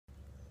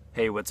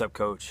Hey, what's up,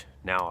 coach?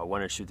 Now, I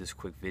want to shoot this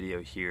quick video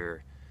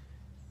here.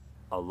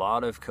 A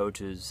lot of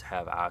coaches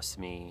have asked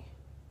me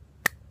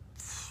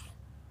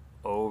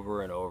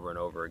over and over and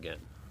over again.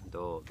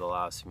 They'll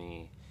ask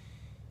me,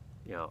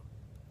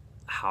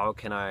 how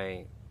can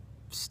I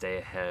stay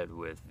ahead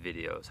with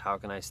videos? How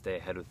can I stay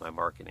ahead with my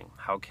marketing?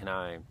 How can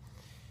I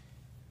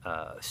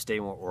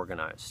stay more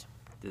organized?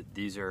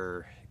 These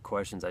are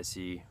questions I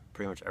see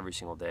pretty much every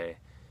single day.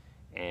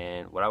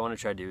 And what I want to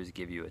try to do is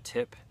give you a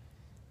tip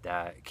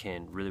that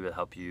can really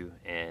help you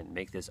and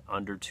make this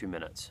under 2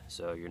 minutes.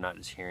 So you're not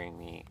just hearing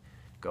me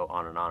go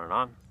on and on and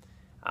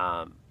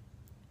on.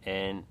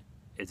 And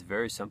it's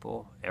very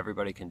simple.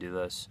 Everybody can do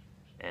this,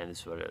 and this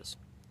is what it is.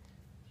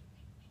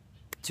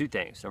 Two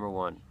things. Number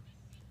one,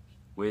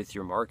 with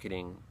your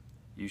marketing,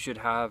 you should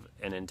have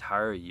an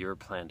entire year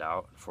planned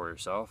out for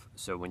yourself.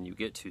 So when you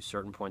get to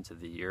certain points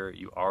of the year,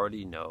 you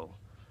already know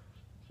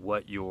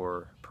what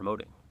you're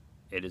promoting.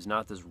 It is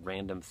not this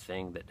random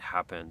thing that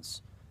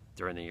happens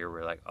during the year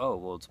where you're like, oh,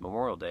 well, it's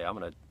Memorial Day, I'm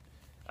going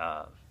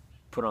to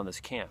put on this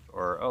camp.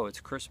 Or, oh,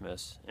 it's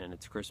Christmas and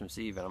it's Christmas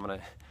Eve and I'm going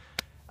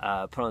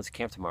to put on this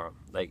camp tomorrow.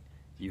 Like,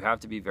 you have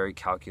to be very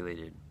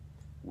calculated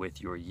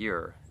with your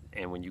year.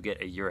 And when you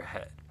get a year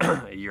ahead,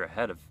 a year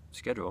ahead of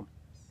schedule,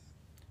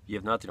 you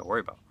have nothing to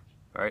worry about,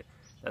 right?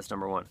 That's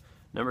number one.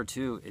 Number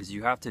two is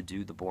you have to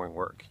do the boring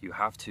work. You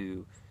have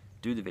to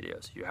do the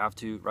videos. You have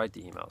to write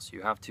the emails.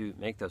 You have to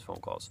make those phone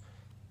calls.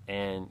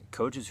 And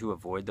coaches who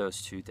avoid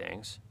those two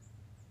things,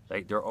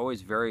 like, they're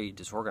always very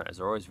disorganized.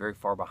 They're always very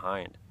far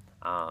behind.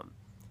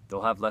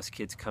 They'll have less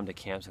kids come to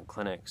camps and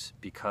clinics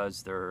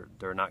because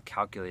they're not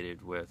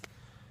calculated with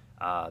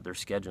their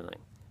scheduling.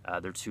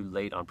 They're too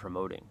late on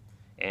promoting.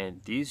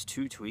 And these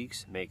two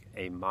tweaks make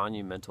a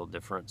monumental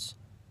difference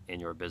in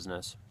your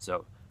business.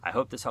 So I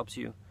hope this helps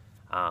you.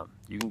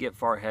 You can get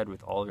far ahead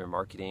with all of your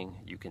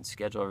marketing. You can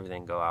schedule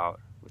everything, go out.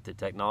 With the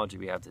technology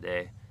we have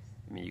today,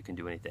 I mean, you can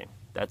do anything.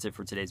 That's it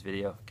for today's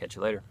video. Catch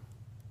you later.